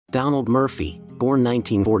Donald Murphy, born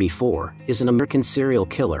 1944, is an American serial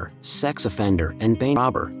killer, sex offender, and bank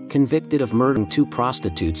robber, convicted of murdering 2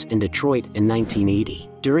 prostitutes in Detroit in 1980.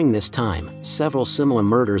 During this time, several similar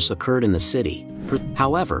murders occurred in the city.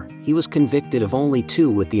 However, he was convicted of only 2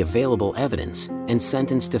 with the available evidence, and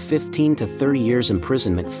sentenced to 15 to 30 years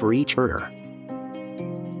imprisonment for each murder.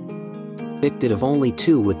 Convicted of only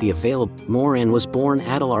 2 with the available. Moran was born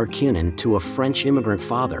Adélard Cunin to a French immigrant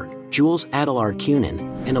father, Jules Adélard Cunin,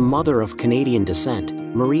 and a mother of Canadian descent,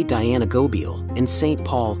 Marie Diana Gobiel, in St.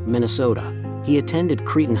 Paul, Minnesota. He attended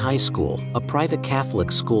Cretin High School, a private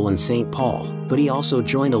Catholic school in St. Paul, but he also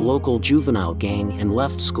joined a local juvenile gang and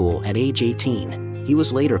left school at age 18. He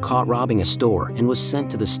was later caught robbing a store and was sent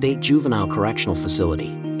to the State Juvenile Correctional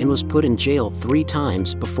Facility, and was put in jail 3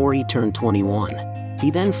 times before he turned 21. He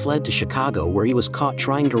then fled to Chicago, where he was caught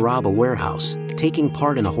trying to rob a warehouse, taking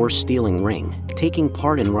part in a horse-stealing ring, taking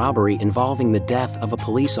part in robbery involving the death of a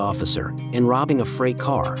police officer, and robbing a freight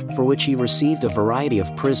car, for which he received a variety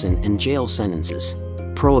of prison and jail sentences.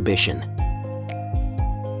 Prohibition.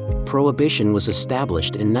 Prohibition was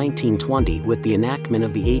established in 1920 with the enactment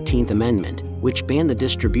of the 18th Amendment, which banned the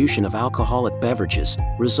distribution of alcoholic beverages,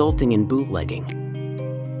 resulting in bootlegging.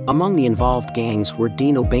 Among the involved gangs were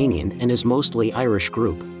Dean O'Banion and his mostly Irish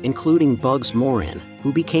group, including Bugs Moran,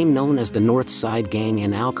 who became known as the North Side Gang,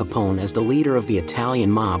 and Al Capone as the leader of the Italian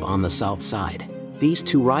mob on the South Side. These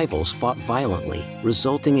 2 rivals fought violently,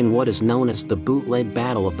 resulting in what is known as the Bootleg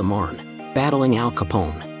Battle of the Marne, battling Al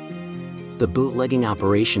Capone. The bootlegging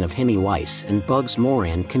operation of Himmy Weiss and Bugs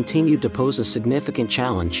Moran continued to pose a significant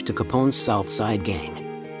challenge to Capone's South Side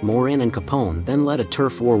Gang. Moran and Capone then led a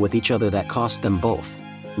turf war with each other that cost them both.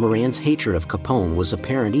 Moran's hatred of Capone was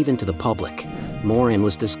apparent even to the public. Moran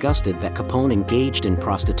was disgusted that Capone engaged in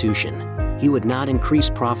prostitution. He would not increase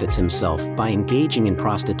profits himself by engaging in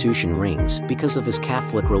prostitution rings because of his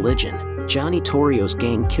Catholic religion. Johnny Torrio's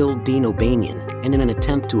gang killed Dean O'Banion, and in an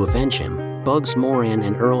attempt to avenge him, Bugs Moran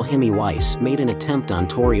and Earl Himmy Weiss made an attempt on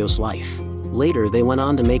Torrio's life. Later they went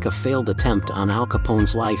on to make a failed attempt on Al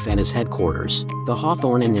Capone's life at his headquarters, the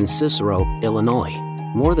Hawthorne Inn in Cicero, Illinois.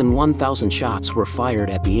 More than 1,000 shots were fired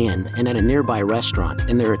at the inn and at a nearby restaurant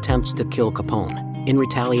in their attempts to kill Capone. In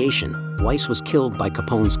retaliation, Weiss was killed by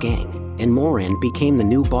Capone's gang, and Moran became the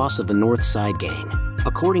new boss of the North Side Gang.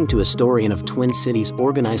 According to historian of Twin Cities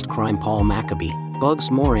organized crime Paul Maccabee,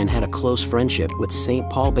 Bugs Moran had a close friendship with St.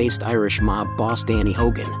 Paul-based Irish mob boss Danny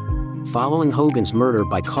Hogan. Following Hogan's murder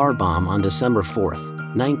by car bomb on December 4,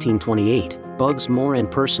 1928, Bugs Moran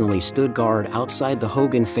personally stood guard outside the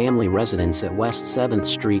Hogan family residence at West 7th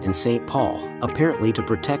Street in St. Paul, apparently to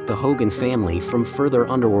protect the Hogan family from further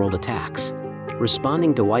underworld attacks.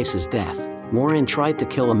 Responding to Weiss's death, Moran tried to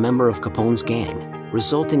kill a member of Capone's gang,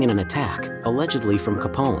 resulting in an attack, allegedly from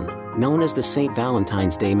Capone, known as the St.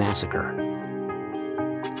 Valentine's Day Massacre.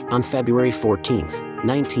 On February 14,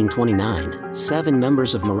 1929, 7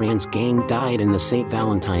 members of Moran's gang died in the St.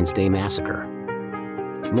 Valentine's Day Massacre.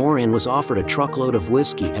 Moran was offered a truckload of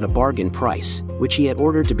whiskey at a bargain price, which he had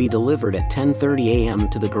ordered to be delivered at 10:30 a.m.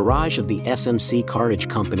 to the garage of the SMC Cartage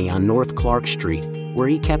Company on North Clark Street, where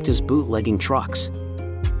he kept his bootlegging trucks.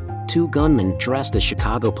 2 gunmen dressed as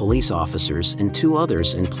Chicago police officers and 2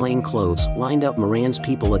 others in plain clothes lined up Moran's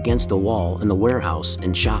people against the wall in the warehouse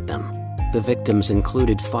and shot them. The victims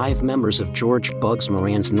included 5 members of George Bugs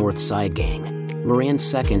Moran's North Side Gang. Moran's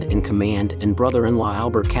second-in-command and brother-in-law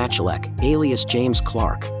Albert Kachelek, alias James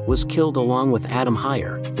Clark, was killed along with Adam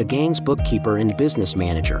Heyer, the gang's bookkeeper and business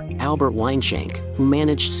manager, Albert Weinshank, who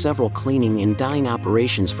managed several cleaning and dyeing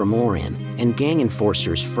operations for Moran, and gang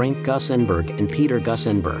enforcers Frank Gussenberg and Peter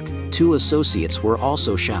Gussenberg. 2 associates were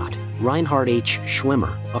also shot, Reinhard H.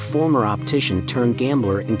 Schwimmer, a former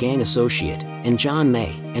optician-turned-gambler and gang associate, and John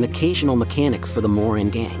May, an occasional mechanic for the Moran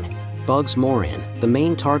gang. Bugs Moran, the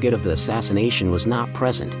main target of the assassination, was not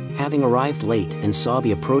present. Having arrived late and saw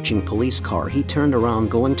the approaching police car, he turned around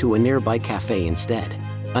going to a nearby cafe instead.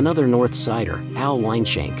 Another North Sider, Al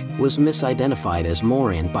Weinshank, was misidentified as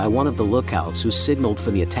Moran by one of the lookouts who signaled for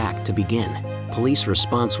the attack to begin. Police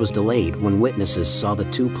response was delayed when witnesses saw the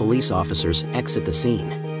 2 police officers exit the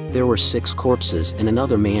scene. There were 6 corpses and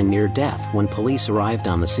another man near death when police arrived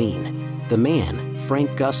on the scene. The man,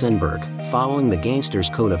 Frank Gussenberg, following the gangster's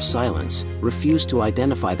code of silence, refused to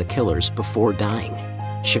identify the killers before dying.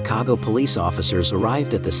 Chicago police officers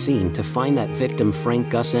arrived at the scene to find that victim Frank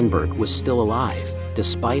Gussenberg was still alive,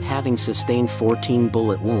 despite having sustained 14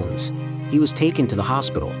 bullet wounds. He was taken to the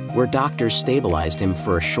hospital, where doctors stabilized him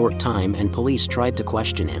for a short time and police tried to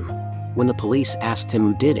question him. When the police asked him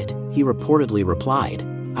who did it, he reportedly replied,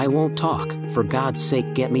 "I won't talk, for God's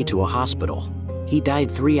sake get me to a hospital." He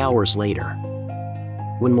died 3 hours later.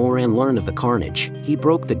 When Moran learned of the carnage, he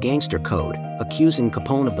broke the gangster code, accusing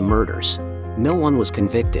Capone of the murders. No one was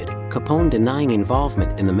convicted, Capone denying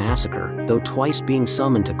involvement in the massacre, though twice being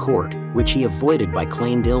summoned to court, which he avoided by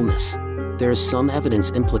claimed illness. There is some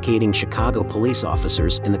evidence implicating Chicago police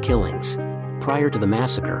officers in the killings. Prior to the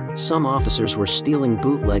massacre, some officers were stealing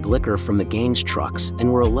bootleg liquor from the gang's trucks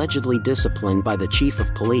and were allegedly disciplined by the chief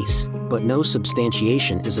of police, but no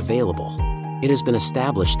substantiation is available. It has been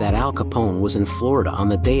established that Al Capone was in Florida on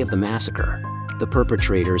the day of the massacre. The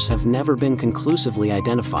perpetrators have never been conclusively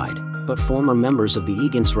identified, but former members of the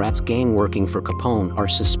Egan's Rats gang working for Capone are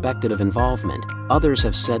suspected of involvement. Others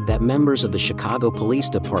have said that members of the Chicago Police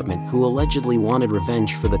Department who allegedly wanted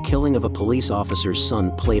revenge for the killing of a police officer's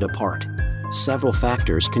son played a part. Several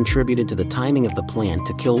factors contributed to the timing of the plan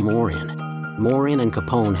to kill Moran. Moran and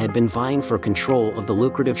Capone had been vying for control of the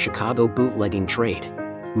lucrative Chicago bootlegging trade.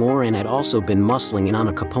 Moran had also been muscling in on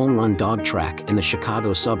a Capone-run dog track in the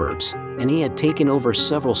Chicago suburbs, and he had taken over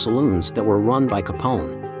several saloons that were run by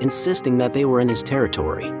Capone, insisting that they were in his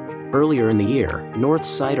territory. Earlier in the year, North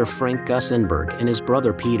Sider Frank Gussenberg and his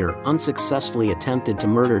brother Peter unsuccessfully attempted to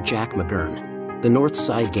murder Jack McGurn. The North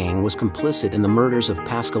Side gang was complicit in the murders of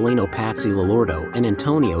Pasqualino Patsy Lolordo and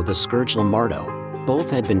Antonio the Scourge Lombardo. Both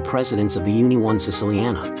had been presidents of the Unione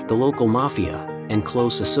Siciliana, the local mafia, and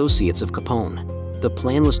close associates of Capone. The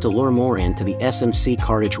plan was to lure Moran to the SMC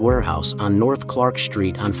Cartage warehouse on North Clark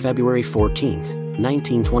Street on February 14,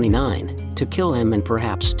 1929, to kill him and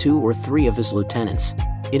perhaps 2 or 3 of his lieutenants.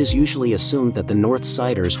 It is usually assumed that the North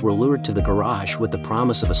Siders were lured to the garage with the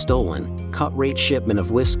promise of a stolen, cut-rate shipment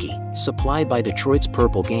of whiskey, supplied by Detroit's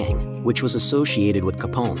Purple Gang, which was associated with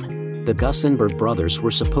Capone. The Gussenberg brothers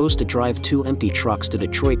were supposed to drive 2 empty trucks to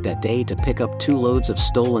Detroit that day to pick up 2 loads of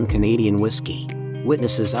stolen Canadian whiskey.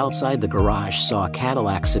 Witnesses outside the garage saw a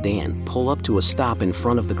Cadillac sedan pull up to a stop in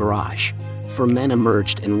front of the garage. 4 men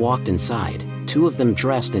emerged and walked inside, 2 of them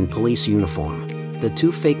dressed in police uniform. The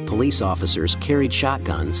 2 fake police officers carried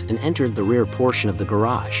shotguns and entered the rear portion of the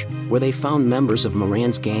garage, where they found members of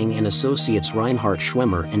Moran's gang and associates Reinhard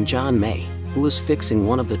Schwimmer and John May, who was fixing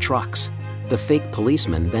one of the trucks. The fake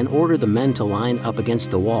policeman then ordered the men to line up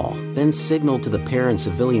against the wall, then signaled to the pair in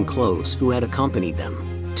civilian clothes who had accompanied them.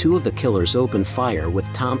 2 of the killers opened fire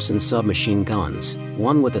with Thompson submachine guns,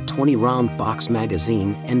 one with a 20-round box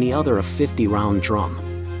magazine and the other a 50-round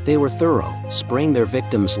drum. They were thorough, spraying their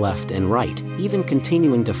victims left and right, even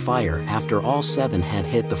continuing to fire after all 7 had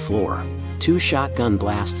hit the floor. 2 shotgun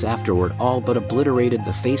blasts afterward all but obliterated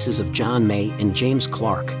the faces of John May and James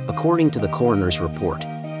Clark, according to the coroner's report.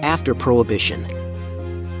 After Prohibition,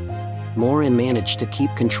 Moran managed to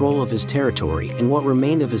keep control of his territory and what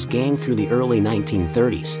remained of his gang through the early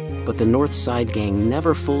 1930s, but the North Side gang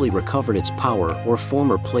never fully recovered its power or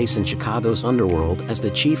former place in Chicago's underworld as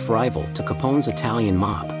the chief rival to Capone's Italian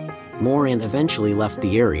mob. Moran eventually left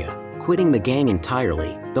the area, quitting the gang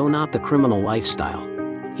entirely, though not the criminal lifestyle.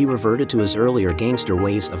 He reverted to his earlier gangster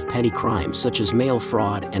ways of petty crimes such as mail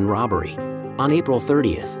fraud and robbery. On April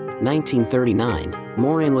 30th, 1939,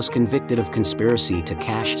 Moran was convicted of conspiracy to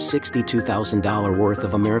cash $62,000 worth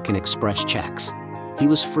of American Express checks. He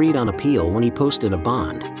was freed on appeal when he posted a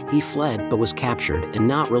bond. He fled but was captured and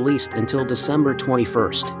not released until December 21,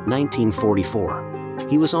 1944.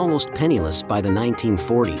 He was almost penniless by the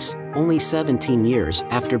 1940s, only 17 years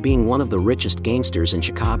after being one of the richest gangsters in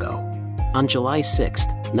Chicago. On July 6,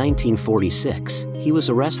 1946, he was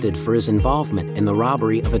arrested for his involvement in the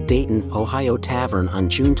robbery of a Dayton, Ohio tavern on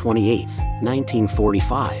June 28,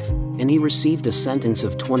 1945, and he received a sentence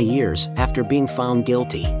of 20 years after being found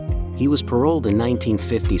guilty. He was paroled in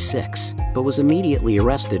 1956, but was immediately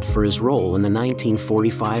arrested for his role in the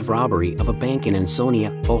 1945 robbery of a bank in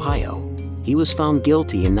Ansonia, Ohio. He was found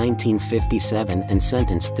guilty in 1957 and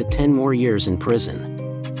sentenced to 10 more years in prison.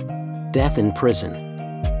 Death in prison.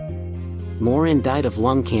 Moran died of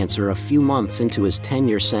lung cancer a few months into his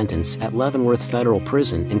 10-year sentence at Leavenworth Federal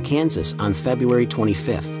Prison in Kansas on February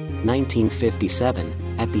 25, 1957,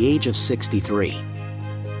 at the age of 63.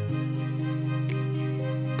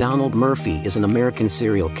 Donald Murphy is an American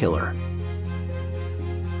serial killer.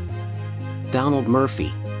 Donald Murphy,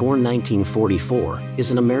 born 1944, is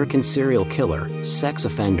an American serial killer, sex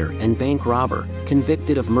offender, and bank robber,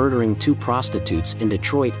 convicted of murdering 2 prostitutes in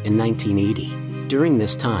Detroit in 1980. During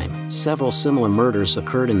this time, several similar murders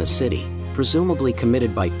occurred in the city, presumably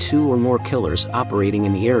committed by 2 or more killers operating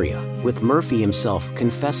in the area, with Murphy himself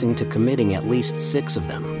confessing to committing at least 6 of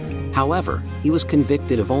them. However, he was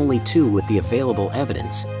convicted of only 2 with the available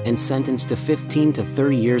evidence, and sentenced to 15 to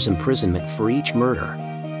 30 years imprisonment for each murder.